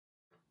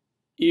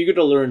Eager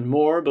to learn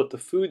more about the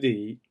food they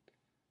eat,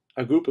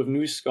 a group of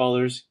new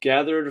scholars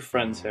gather at a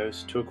friend's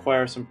house to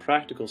acquire some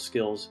practical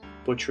skills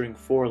butchering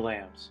 4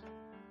 lambs.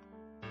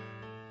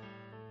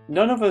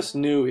 None of us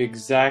knew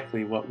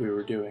exactly what we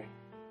were doing,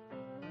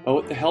 but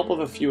with the help of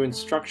a few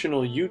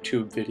instructional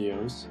YouTube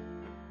videos,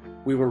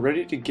 we were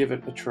ready to give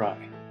it a try.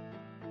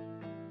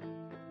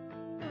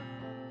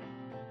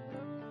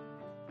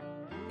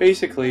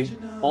 Basically,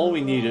 all we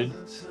needed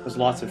was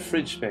lots of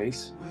fridge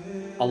space,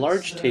 a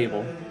large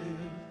table,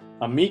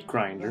 a meat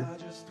grinder,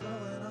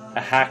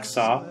 a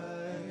hacksaw,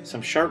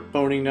 some sharp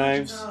boning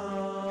knives,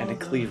 and a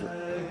cleaver.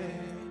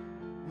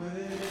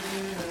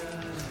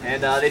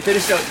 And they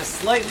finished out just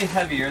slightly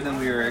heavier than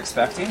we were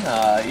expecting.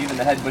 Even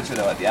the head butcher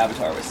though at the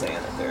abattoir was saying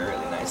that they're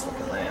really nice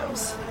looking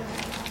lambs.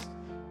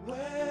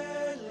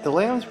 The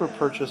lambs were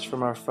purchased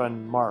from our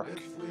friend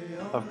Mark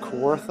of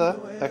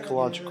Kawartha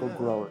Ecological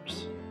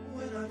Growers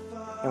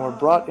and were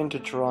brought into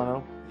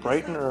Toronto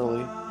bright and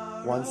early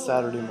one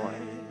Saturday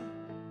morning.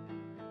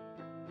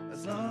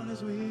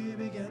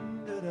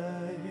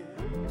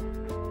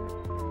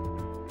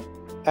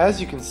 As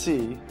you can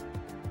see,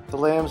 the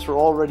lambs were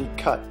already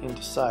cut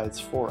into sides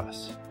for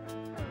us.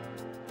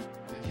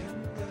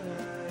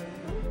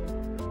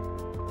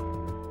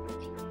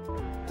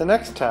 The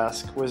next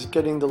task was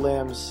getting the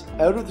lambs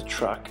out of the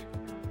truck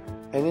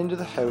and into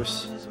the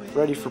house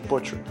ready for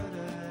butchering.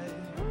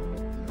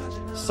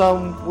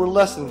 Some were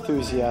less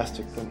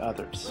enthusiastic than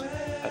others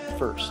at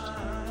first.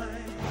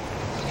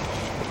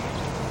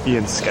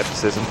 Ian's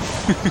skepticism.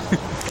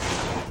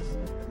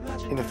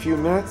 In a few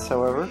minutes,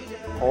 however,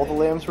 all the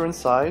lambs were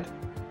inside,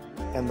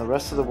 and the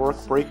rest of the work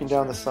breaking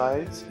down the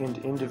sides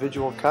into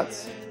individual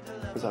cuts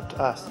was up to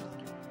us.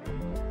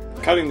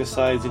 Cutting the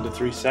sides into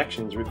 3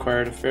 sections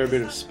required a fair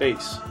bit of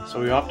space, so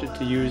we opted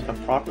to use a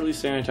properly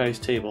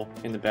sanitized table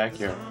in the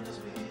backyard.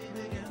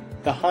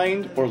 The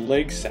hind or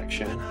leg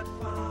section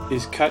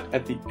is cut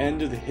at the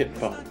end of the hip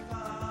bone.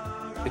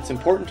 It's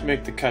important to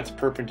make the cuts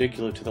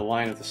perpendicular to the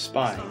line of the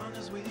spine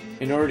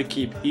in order to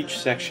keep each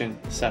section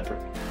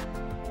separate.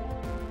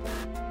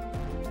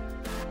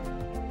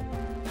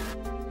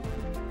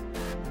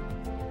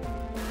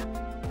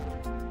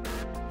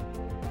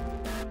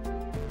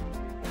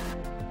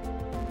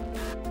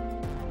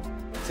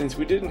 Since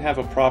we didn't have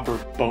a proper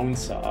bone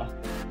saw,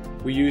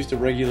 we used a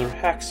regular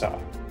hacksaw.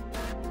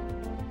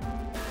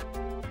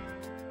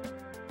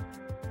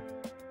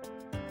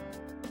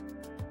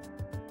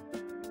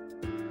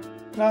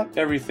 Not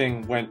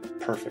everything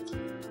went perfectly.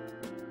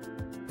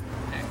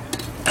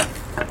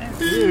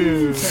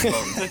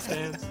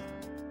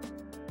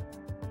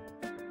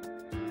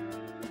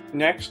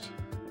 Next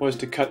was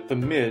to cut the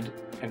mid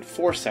and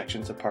fore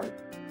sections apart.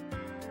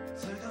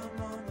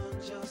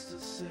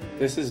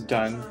 This is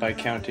done by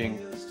counting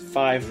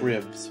 5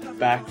 ribs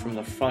back from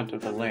the front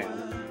of the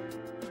lamb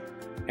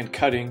and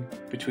cutting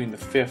between the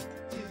 5th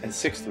and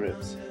 6th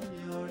ribs.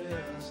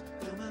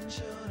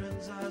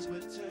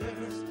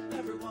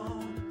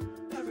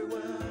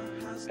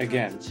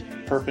 Again,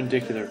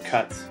 perpendicular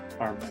cuts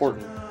are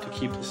important to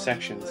keep the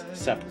sections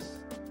separate.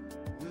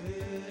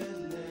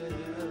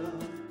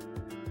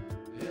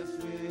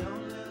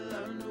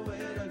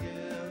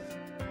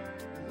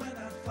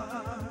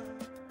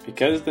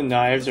 Because the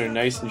knives are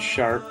nice and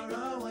sharp,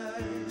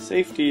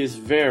 safety is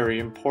very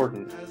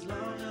important. I was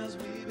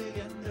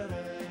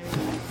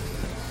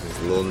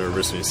a little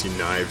nervous when you see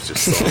knives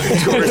just sawing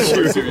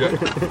towards you.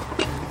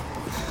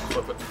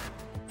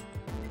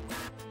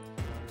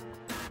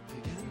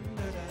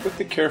 With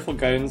the careful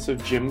guidance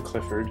of Jim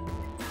Clifford,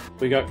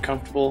 we got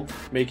comfortable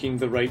making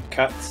the right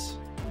cuts,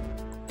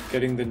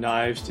 getting the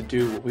knives to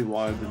do what we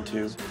wanted them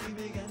to,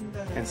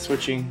 and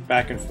switching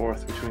back and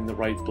forth between the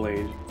right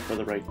blade for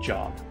the right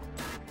job.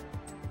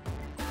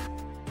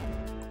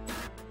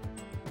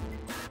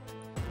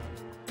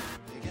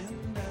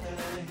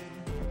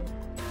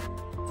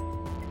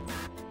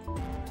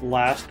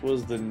 Last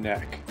was the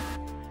neck.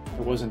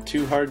 It wasn't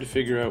too hard to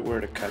figure out where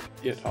to cut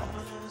it off.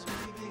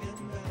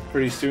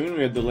 Pretty soon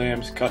we had the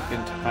lambs cut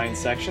into hind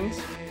sections,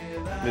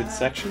 mid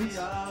sections,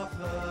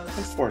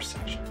 and fore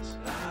sections.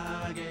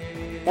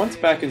 Once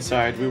back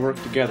inside, we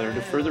worked together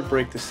to further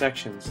break the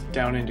sections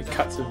down into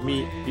cuts of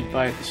meat you'd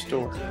buy at the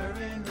store.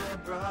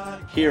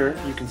 Here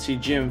you can see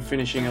Jim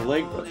finishing a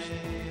leg roast.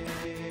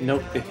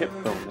 Note the hip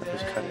bone that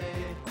was cut in.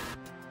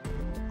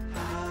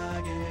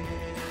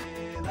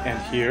 And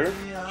here,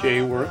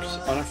 Jay works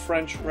on a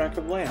French rack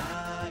of lamb.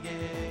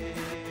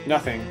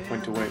 Nothing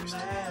went to waste.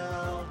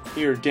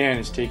 Here Dan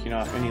is taking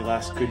off any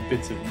last good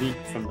bits of meat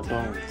from the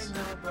bones.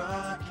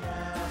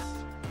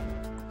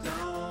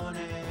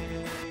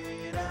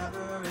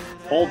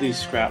 All these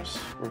scraps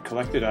were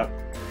collected up,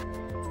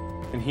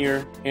 and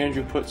here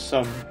Andrew put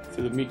some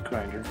through the meat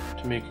grinder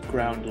to make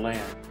ground lamb.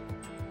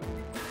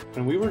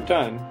 When we were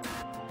done,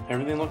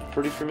 everything looked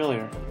pretty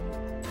familiar.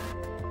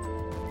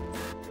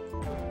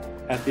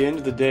 At the end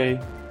of the day,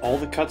 all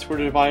the cuts were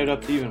divided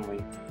up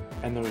evenly,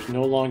 and there was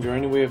no longer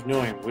any way of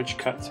knowing which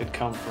cuts had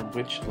come from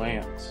which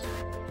lambs.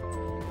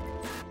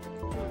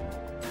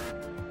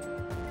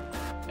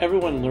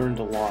 Everyone learned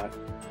a lot.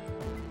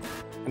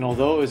 And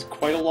although it was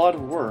quite a lot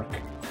of work,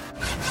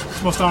 It's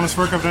the most honest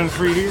work I've done in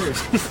 3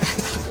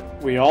 years.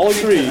 we all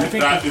agreed.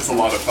 That is a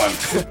lot of fun.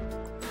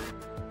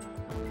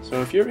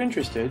 So if you're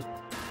interested,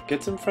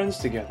 get some friends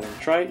together and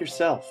try it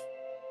yourself.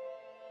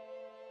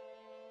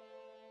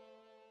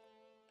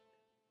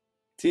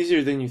 It's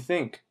easier than you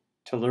think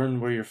to learn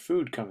where your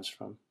food comes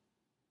from.